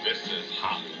 This is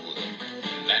Hollywood,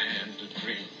 land of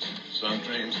dreams. Some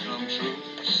dreams come true,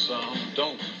 some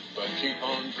don't. But keep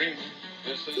on dreaming.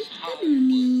 This is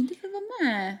Hollywood. Du får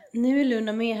vara med. Nu är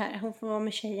Luna med här. Hon får vara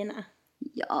med tjejerna.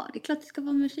 Ja, det är klart det ska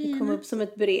vara med tjejerna. Det kommer upp som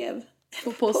ett brev.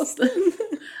 På posten.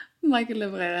 Michael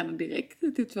levererar henne direkt.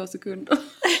 Det tog 2 sekunder.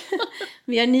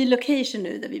 Vi har en ny location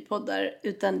nu där vi poddar.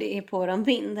 Utan det är på våran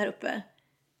vind här uppe.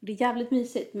 Det är jävligt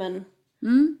mysigt, men...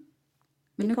 Men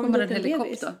nu kommer en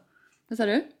helikopter. Vad sa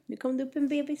du? Nu kom det upp en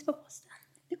bebis på posten.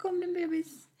 Nu kom det en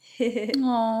bebis.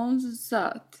 Åh, så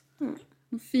söt.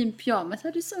 En fin pyjamas.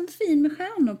 Har du så en fin med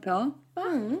stjärnor på?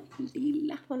 Va?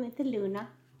 Lilla. Hon heter Luna.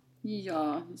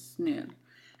 Ja, snäll.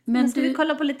 Men ska vi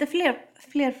kolla på lite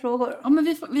fler frågor? Ja,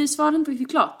 men vi svarade inte riktigt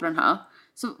klart på den här.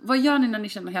 Så vad gör ni när ni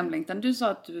känner hemlängtan? Du sa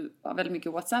att du har väldigt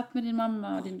mycket WhatsApp med din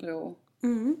mamma och din bror.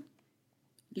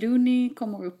 Luni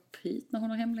kommer upp hit när hon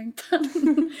har hemlängtan.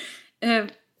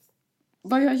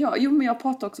 Vad gör jag? Jo, men jag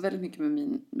pratar också väldigt mycket med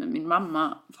min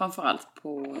mamma. Framförallt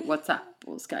på WhatsApp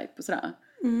och Skype och sådär.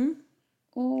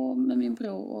 Och med min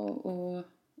bror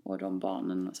och de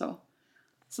barnen och så.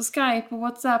 Så Skype och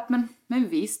WhatsApp, men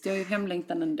visst, jag är ju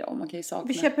hemlängtan ändå. Man kan ju sakna.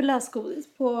 Vi köper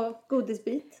lösgodis på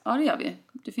Godisbit. Ja, det gör vi.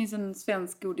 Det finns en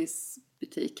svensk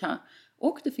godisbutik här.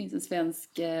 Och det finns en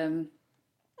svensk...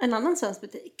 En annan svensk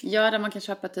butik. Ja, där man kan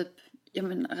köpa typ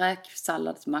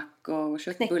räksalladsmackor och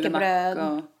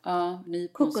köttbullemackor. Ja,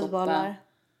 nyponsoppa. Kokosbollar.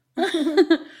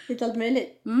 Lite allt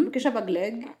möjligt. Du kan köpa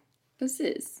glögg.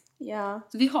 Precis. Ja.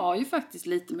 Så vi har ju faktiskt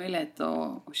lite möjlighet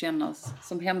att känna oss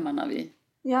som hemma när vi...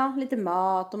 Ja, lite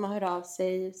mat och man hör av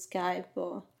sig, Skype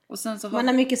och sen så man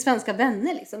har mycket svenska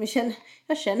vänner liksom.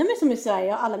 Jag känner mig som i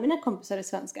Sverige och alla mina kompisar är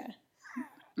svenskar.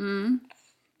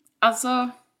 Alltså,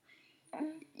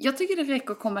 jag tycker det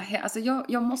räcker att komma hem. Alltså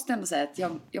jag måste ändå säga att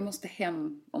jag måste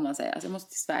hem, om man säger. Alltså jag måste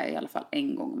till Sverige i alla fall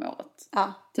en gång om året.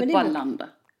 Ja, typ bara landa.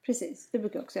 Precis, det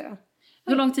brukar jag också göra.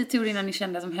 Hur lång tid tog det innan ni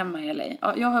kände er som hemma i LA?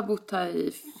 Ja, jag har bott här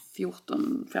i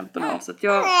 14-15 år så att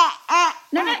jag...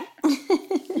 Nej.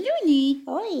 Tony.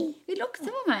 Oj. Vill också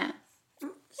vara med.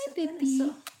 Hej baby.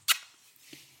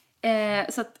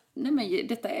 Så att, nej men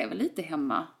detta är väl lite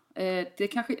hemma.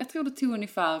 Det kanske, jag tror det tog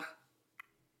ungefär,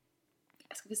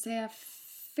 jag ska säga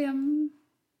 5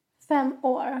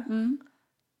 år.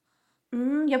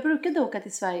 Jag brukade åka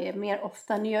till Sverige mer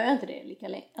ofta. Nu gör jag inte det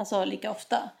lika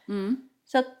ofta.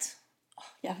 Så att,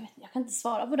 jag kan inte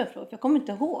svara på det frågan. Jag kommer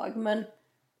inte ihåg. Men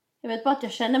jag vet bara att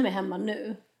jag känner mig hemma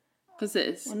nu.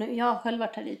 Precis. Och nu, jag har själv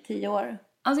varit här i 10 år.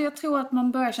 Alltså jag tror att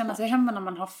man börjar känna sig hemma när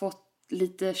man har fått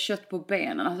lite kött på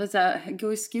benen. Alltså så här,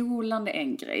 gå i skolan, det är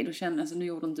en grej. Då känner jag, alltså, nu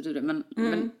gjorde inte du det. Men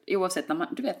oavsett,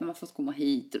 när man fått komma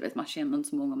hit. Du vet, man känner inte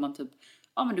så många. Man typ,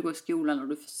 men du går i skolan och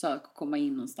du försöker komma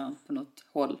in någonstans på något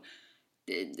håll.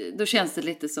 Då känns det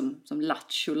lite som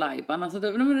Lattjo Lajban. Alltså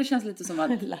det känns lite som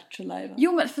att... Lattjo Lajban.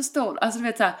 Jo, men förstår du? Alltså du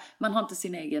vet så här, man har inte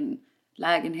sin egen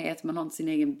lägenhet. Man har inte sin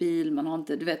egen bil. Man har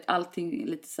inte, du vet, allting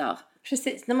lite så här...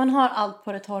 Precis, när man har allt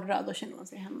på det torra då känner man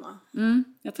sig hemma.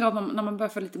 Jag tror att när man börjar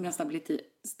få lite mer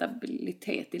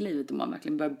stabilitet i livet och man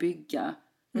verkligen börjar bygga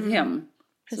ett hem.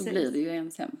 Precis. Så blir det ju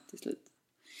ens hem till slut.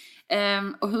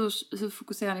 Och hur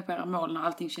fokuserar ni på era mål när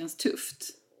allting känns tufft?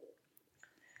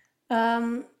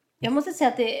 Jag måste säga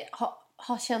att det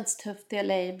har känts tufft i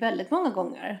LA väldigt många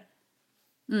gånger.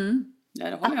 Ja,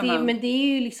 det håller jag med. Men det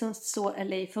är ju liksom så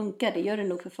LA funkar. Det gör det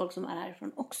nog för folk som är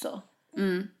härifrån också.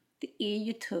 Det är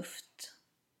ju tufft.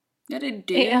 Ja, det är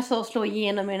det. Alltså att slå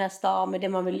igenom i den här stan med det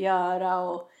man vill göra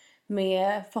och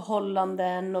med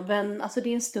förhållanden och vänner. Alltså det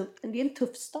är en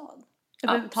tuff stad.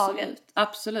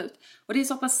 Absolut. Och det är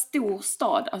så pass stor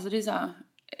stad. Alltså det är så här,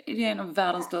 det är en av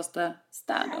världens största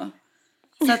städer.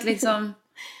 Så att liksom...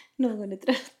 Någon är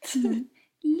trött.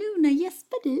 Luna,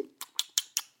 gäspar du?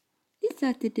 Det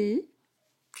sökte du.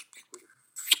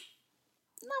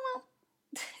 Mamma.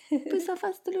 Pussa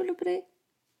fast och lulla på dig.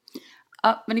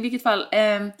 Ja, men i vilket fall...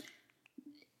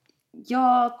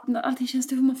 allting känns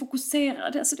det hur man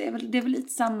fokuserar. Alltså det är väl lite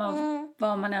samma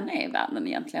var man än är i världen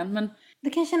egentligen. Men... Det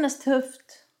kan kännas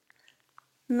tufft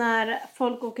när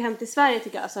folk åker hem till Sverige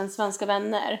tycker jag. Alltså en svenska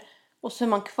vänner. Och så är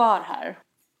man kvar här.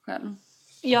 Själv.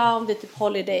 Ja, om det är typ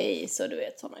holidays och du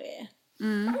vet sådana grejer.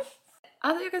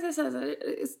 Alltså jag kan säga så här,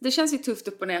 det känns ju tufft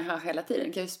upp och ner här hela tiden.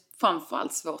 Det kan ju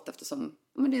framförallt svårt eftersom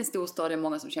det är en stor stad, det är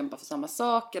många som kämpar för samma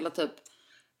sak. Eller typ,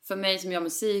 för mig som gör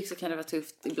musik så kan det vara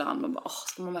tufft ibland. Man bara,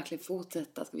 ska man verkligen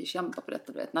fortsätta? Ska vi kämpa på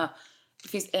detta? Du vet, när det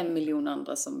finns 1 miljon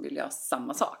andra som vill göra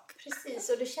samma sak. Precis,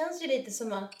 och det känns ju lite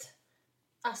som att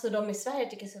alltså de i Sverige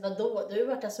tycker så vadå? Du har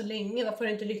varit där så länge, varför har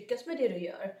du inte lyckats med det du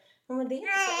gör? Men det är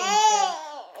inte så enkelt.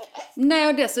 Nej,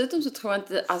 och dessutom så tror jag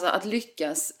inte, alltså att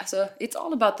lyckas, alltså it's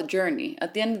all about the journey.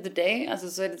 At the end of the day, alltså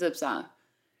så är det typ så här.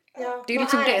 Ja, det är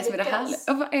liksom det som är det härliga.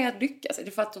 Och vad är att lyckas? Är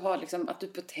det för att du har liksom, att du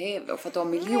är på tv och för att du har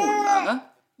miljoner?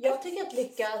 Jag tycker att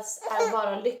lyckas är att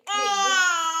vara lycklig.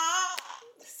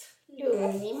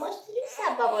 Lugn, måste du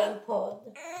sabba vår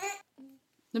podd?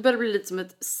 Nu börjar det bli lite som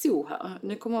ett zoo här.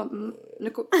 Nu kom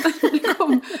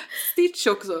Stitch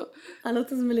också. Han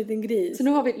låter som en liten gris. Så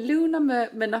nu har vi Luna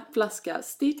med nappflaska,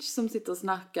 Stitch som sitter och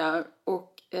snackar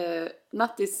och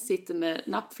Nattis sitter med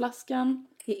nappflaskan.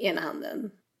 I ena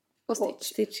handen. Och Stitch. Och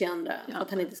Stitch i andra. Ja. För att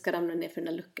han inte ska ramla ner för den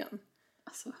där luckan.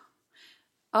 Alltså.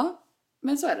 Ja,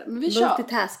 men så är det. Men vi kör.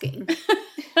 Multitasking.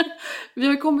 Vi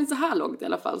har kommit så här långt i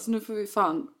alla fall. Så nu får vi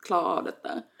fan klara av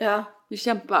detta. Ja. Vi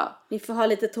kämpar. Ni får ha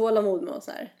lite tålamod med oss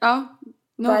här. Ja.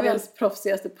 Världens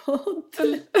proffsigaste podd.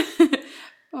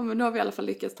 Ja, men nu har vi i alla fall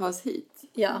lyckats ta oss hit.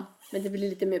 Ja, men det blir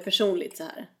lite mer personligt så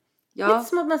här. Ja. Lite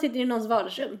som att man sitter i någons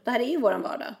vardagsrum. Det här är ju våran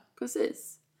vardag.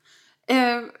 Precis.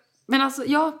 Men alltså,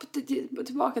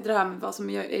 tillbaka till det här med vad som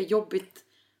är jobbigt.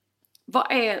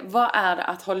 Vad är det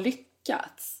att ha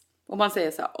lyckats? Om man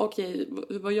säger så här, okej,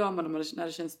 vad gör man när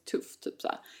det känns tufft? Typ så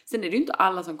här. Sen är det ju inte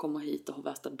alla som kommer hit och har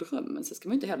värsta drömmen. Så ska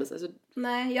man ju inte heller säga så.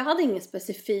 Nej, jag hade ingen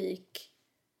specifik.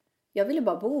 Jag ville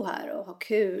bara bo här och ha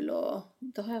kul. Och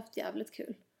då har jag haft jävligt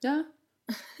kul. Ja,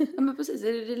 ja men precis. Det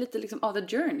är lite liksom,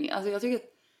 the journey. Alltså jag tycker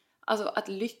alltså, att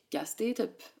lyckas, det är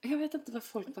typ... Jag vet inte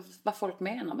vad folk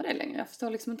menar med det längre. Jag förstår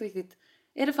liksom inte riktigt...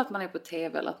 Är det för att man är på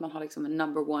tv eller att man har liksom en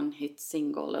number one hit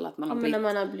single? Eller att man har blivit... Men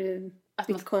när man har blivit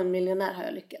Bitcoin-miljonär har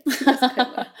jag lyckats.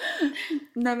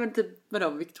 Nej men typ, vadå?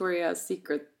 Victoria's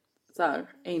Secret så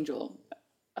här, Angel.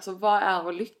 Alltså vad är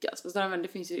att lyckas? Förstår du? Men det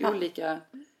finns ju olika...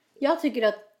 Jag tycker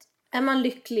att är man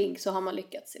lycklig så har man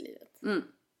lyckats i livet.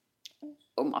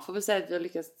 Och man får väl säga att jag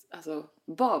lyckats, alltså,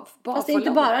 bara fast det är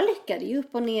inte bara lycka, det är ju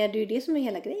upp och ner, det är ju det som är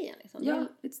hela grejen. Liksom. Ja,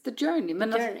 it's the journey.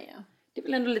 Men journey, alltså, det är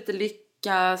väl ändå lite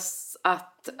lyckas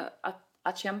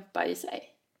att kämpa i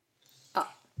sig. Ja.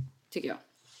 Tycker jag.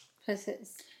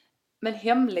 Precis. Men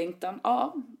hemlängtan,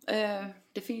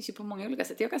 det finns ju på många olika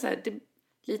sätt. Jag kan säga att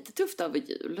lite tufft över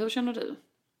jul. Hur känner du?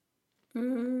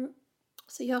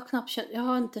 Så jag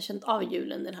har inte känt av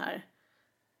julen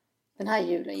den här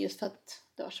julen just för att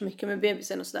det var så mycket med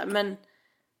bebisen och sådär. Men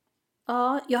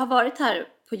ja, jag har varit här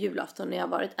på julafton när jag har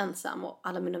varit ensam och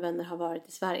alla mina vänner har varit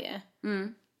i Sverige.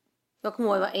 Jag kommer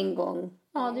ihåg det var en gång,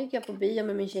 då gick jag på bio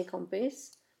med min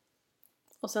tjejkompis.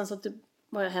 Och sen så typ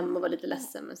var jag hemma och var lite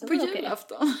ledsen. Men sen På var det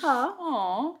julafton? Okay. Ja.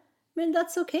 Ja. Men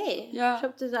that's okay. Jag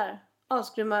köpte så här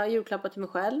avskrymma julklappar till mig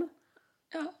själv.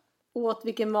 Ja. Åt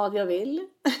vilken mat jag vill.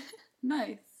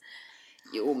 Nice.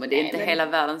 Jo, men det är inte hela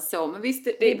världen så. Men visst,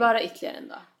 det är bara ytterligare en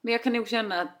dag. Men jag kan nog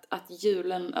känna att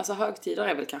julen, alltså högtider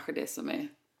är väl kanske det som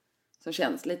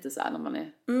känns lite så här när man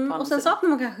är på och sen saknar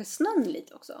man kanske snön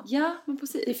lite också. Ja, men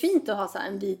precis. Det är fint att ha så här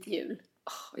en vit jul.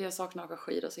 Och jag saknar att åka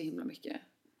skidor så himla mycket.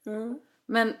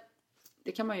 Men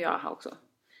det kan man göra här också.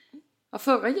 Ja,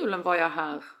 förra julen var jag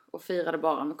här och firade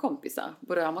bara med kompisar.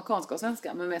 Både amerikanska och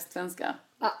svenska, men mest svenska.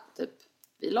 Ja. Typ,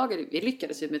 vi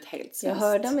lyckades ju med ett helt svenskt. Jag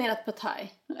hörde om ert på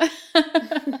thai.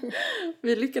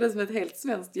 Vi lyckades med ett helt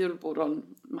svenskt julbord och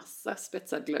en massa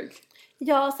spetsad glögg.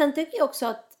 Ja, sen tycker jag också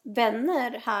att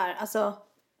vänner här, alltså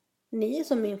ni är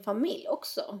som min familj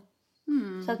också.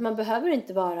 Så att man behöver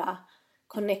inte vara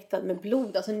connectad med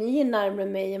blod. Alltså ni är närmare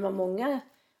mig än vad många.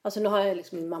 Alltså nu har jag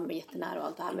liksom min mamma jättenära och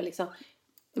allt det här. Men liksom.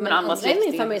 Men andra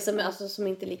är min familj som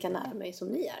inte är lika nära mig som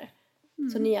ni är.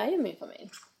 Så ni är ju min familj.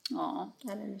 Ja.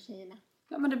 Alla med tjejerna.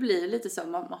 Ja, men det blir lite så.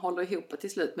 Man håller ihop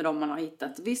till slut med dem man har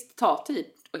hittat. Visst, det tar tid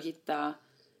att hitta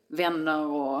vänner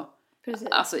och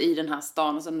alltså i den här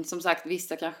stan. Och som sagt,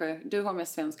 vissa kanske, du har med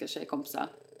svenska tjejkompisar.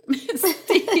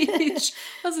 Stitch.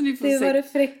 Alltså ni får det var det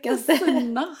fräckaste.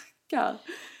 Snackar.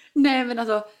 Nej, men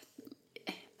alltså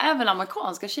även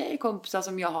amerikanska tjejkompisar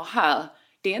som jag har här,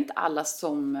 det är inte alla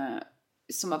som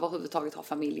överhuvudtaget har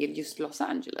familj i just Los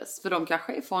Angeles. För de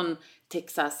kanske är från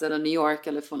Texas eller New York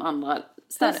eller från andra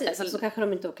städer. Alltså, så kanske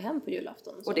de inte åker hem på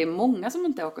julafton. Så. Och det är många som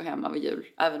inte åker hem över jul,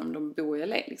 även om de bor i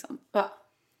LA liksom. Ja.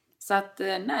 Så att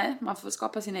nej, man får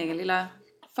skapa sin egen lilla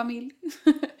familj.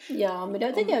 Ja, men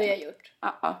det tycker jag vi har gjort.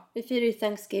 Ja. Vi firar ju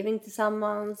Thanksgiving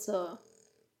tillsammans och...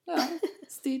 Ja,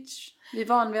 Stitch. Vi är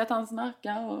van vid att han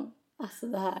snarkar och... Alltså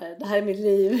det här är mitt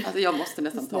liv. Alltså jag måste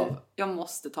nästan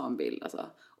ta en bild alltså.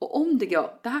 Och om det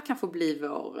går, det här kan få bli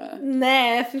vår...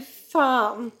 Nej, för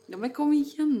fan. Ja, men kom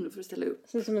igen för att ställa upp.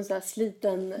 Som en sån här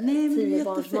sliten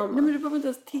 10-barnsmamma. Nej, men du behöver inte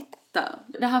ens titta.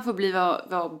 Det här får bli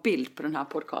vår bild på den här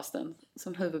podcasten.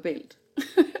 Som huvudbild.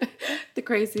 The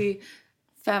crazy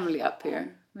family up here.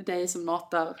 Med dig som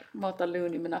matar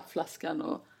Looney med nappflaskan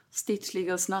och Stitch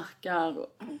ligger och snarkar.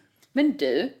 Men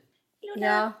du...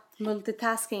 Ja,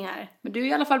 multitasking här. Men du är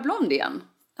i alla fall blond igen.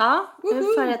 Ja, nu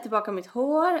får jag tillbaka mitt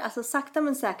hår. Alltså sakta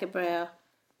men säkert börjar jag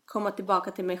komma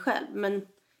tillbaka till mig själv. Men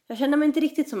jag känner mig inte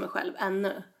riktigt som mig själv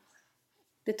ännu.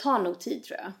 Det tar nog tid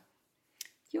tror jag.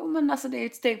 Jo, men alltså det är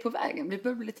ett steg på vägen. Vi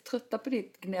börjar bli lite trötta på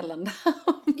ditt gnällande.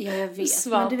 Ja, jag vet.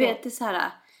 Men du vet, det är så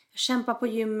här. Jag kämpar på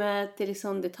gymmet. Det är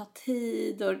liksom, det tar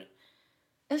tid. Och...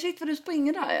 Jag vet vad du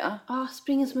springer där, ja. Ja,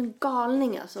 springer som en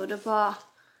galning alltså. Det bara...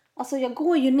 Alltså jag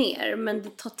går ju ner, men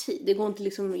det tar tid. Det går inte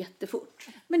liksom jättefort.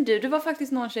 Men du, det var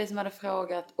faktiskt någon tjej som hade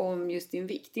frågat om just din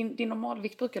vikt. Din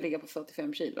normalvikt brukar ligga på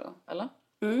 45 kilo, eller?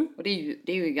 Och det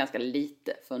är ju ganska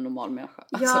lite för en normal människa.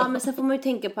 Ja, alltså. Men sen får man ju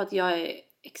tänka på att jag är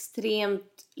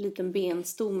extremt liten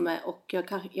benstomme och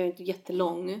jag är inte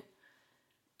jättelång.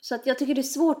 Så att jag tycker det är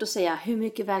svårt att säga hur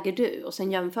mycket väger du och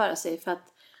sen jämföra sig. För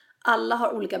att alla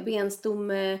har olika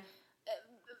benstomme.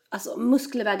 Alltså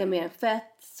muskler väger mer än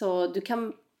fett. Så du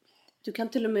kan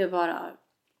till och med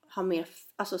ha mer,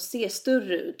 alltså se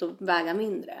större ut och väga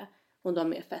mindre om du har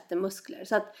mer fett än muskler.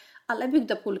 Så att alla är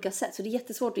byggda på olika sätt. Så det är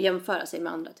jättesvårt att jämföra sig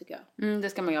med andra tycker jag. Det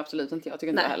ska man ju absolut inte. Jag tycker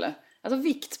inte heller. Alltså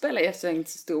vikt spelar ju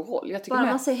inte så stor roll. Jag tycker bara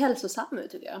man ser hälsosam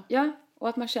ut tycker jag. Ja, och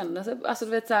att man känner sig, alltså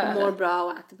du vet så här. Mår bra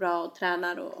och äter bra och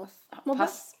tränar och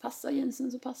passar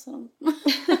jeansen så passar de.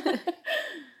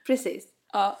 Precis.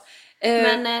 Ja.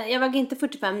 Men jag väger inte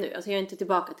 45 nu. Alltså jag är inte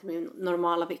tillbaka till min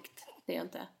normala vikt. Det är jag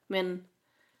inte. Men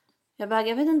jag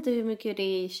vet inte hur mycket det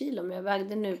är i kilo. Men jag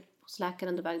vägde nu hos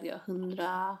läkaren. Då vägde jag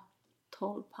 112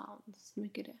 pounds. Hur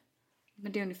mycket är det?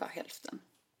 Men det är ungefär hälften.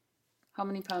 How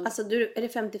many pounds? Alltså är det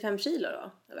 55 kilo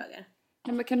då jag väger?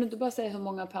 Nej, men kan du inte bara säga hur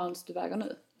många pounds du väger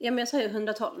nu? Ja men jag sa ju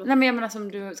 112. Nej men jag menar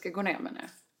som du ska gå ner med nu.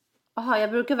 Jaha, jag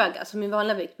brukar väga. Alltså min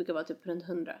vanliga vikt brukar vara typ runt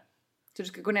 100. Så du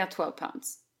ska gå ner 12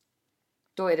 pounds.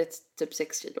 Då är det typ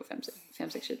 6 kilo,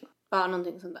 5-6 kilo. Ja,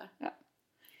 någonting sånt där. Ja.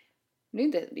 Det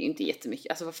är inte jättemycket.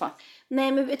 Alltså vad fan.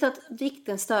 Nej, men vet du att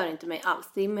vikten stör inte mig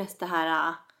alls. Det är mest det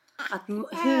här att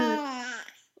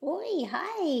Oj,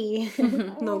 hej!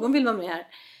 Någon vill vara med här.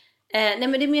 Nej,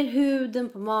 men det är mer huden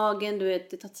på magen. Du vet,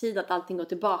 det tar tid att allting går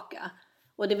tillbaka.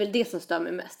 Och det är väl det som stör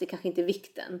mig mest. Det är kanske inte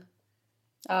vikten.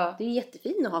 Ja. Det är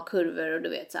jättefint att ha kurvor och du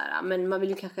vet så här. Men man vill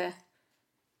ju kanske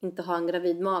inte ha en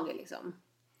gravid mage liksom.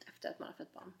 Efter att man har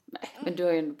fött barn. Nej, men du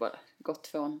har ju ändå bara gått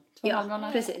 2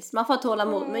 månader. Precis. Man får ha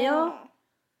tålamod. Men jag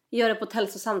gör det på ett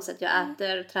hälsosamt sätt. Jag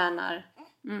äter, tränar.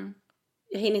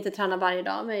 Jag hinner inte träna varje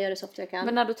dag, men jag gör det så ofta jag kan.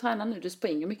 Men när du tränar nu, du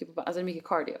springer mycket på band, alltså det är mycket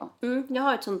cardio. Jag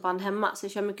har ett sånt band hemma, så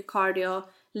jag kör mycket cardio,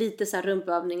 lite så här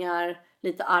rumpövningar,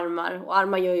 lite armar. Och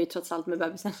armar gör jag ju trots allt med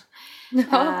bebisen.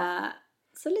 Ja.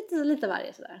 Så lite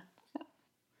varje sådär.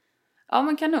 Ja,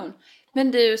 men kanon.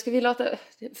 Men du, ska vi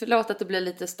förlåt att det blir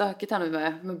lite stökigt här nu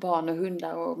med barn och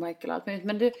hundar och Michael och allt möjligt.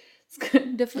 Men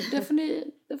det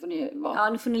får ni vara. Ja,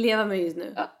 nu får ni leva med just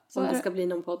nu. Ja, om det ska bli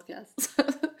någon podcast.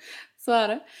 Så är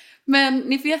det. Men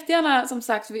ni får jättegärna, som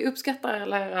sagt, vi uppskattar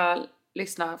alla era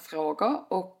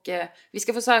lyssnarfrågor. Och vi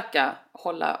ska försöka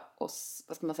hålla oss,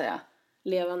 vad ska man säga?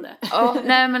 Levande. Ja,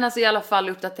 nej men alltså i alla fall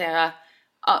uppdatera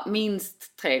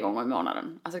minst 3 gånger i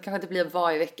månaden. Alltså det kanske inte blir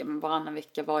varje vecka, men varannan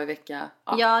vecka, varje vecka.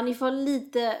 Ja, ni får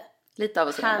lite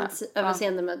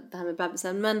överseende med det här med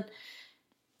bebisen. Men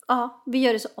ja, vi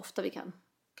gör det så ofta vi kan.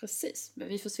 Precis, men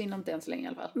vi försvinner inte än så länge i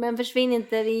alla fall. Men försvinn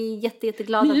inte, vi är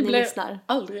jätteglada att ni lyssnar.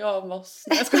 Aldrig av med oss.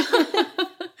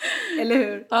 Eller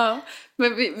hur? Ja,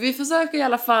 men vi försöker i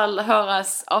alla fall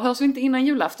höras. Ja, hörs vi inte innan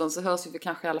julafton så hörs vi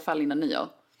kanske i alla fall innan nyår.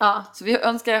 Ja. Så vi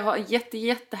önskar er ha en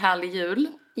jättehärlig jul.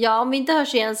 Ja, om vi inte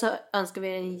hörs igen så önskar vi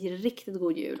er en riktigt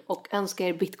god jul. Och önskar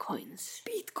er bitcoins.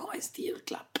 Bitcoins till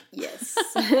julklapp. Yes.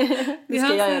 Det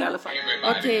ska jag göra i alla fall.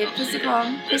 Okej, puss och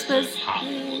kram. This is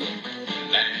Hollywood,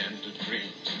 land of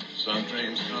dreams. Some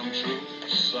dreams come true,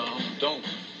 some don't.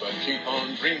 But keep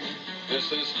on dreaming.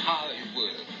 This is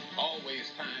Hollywood.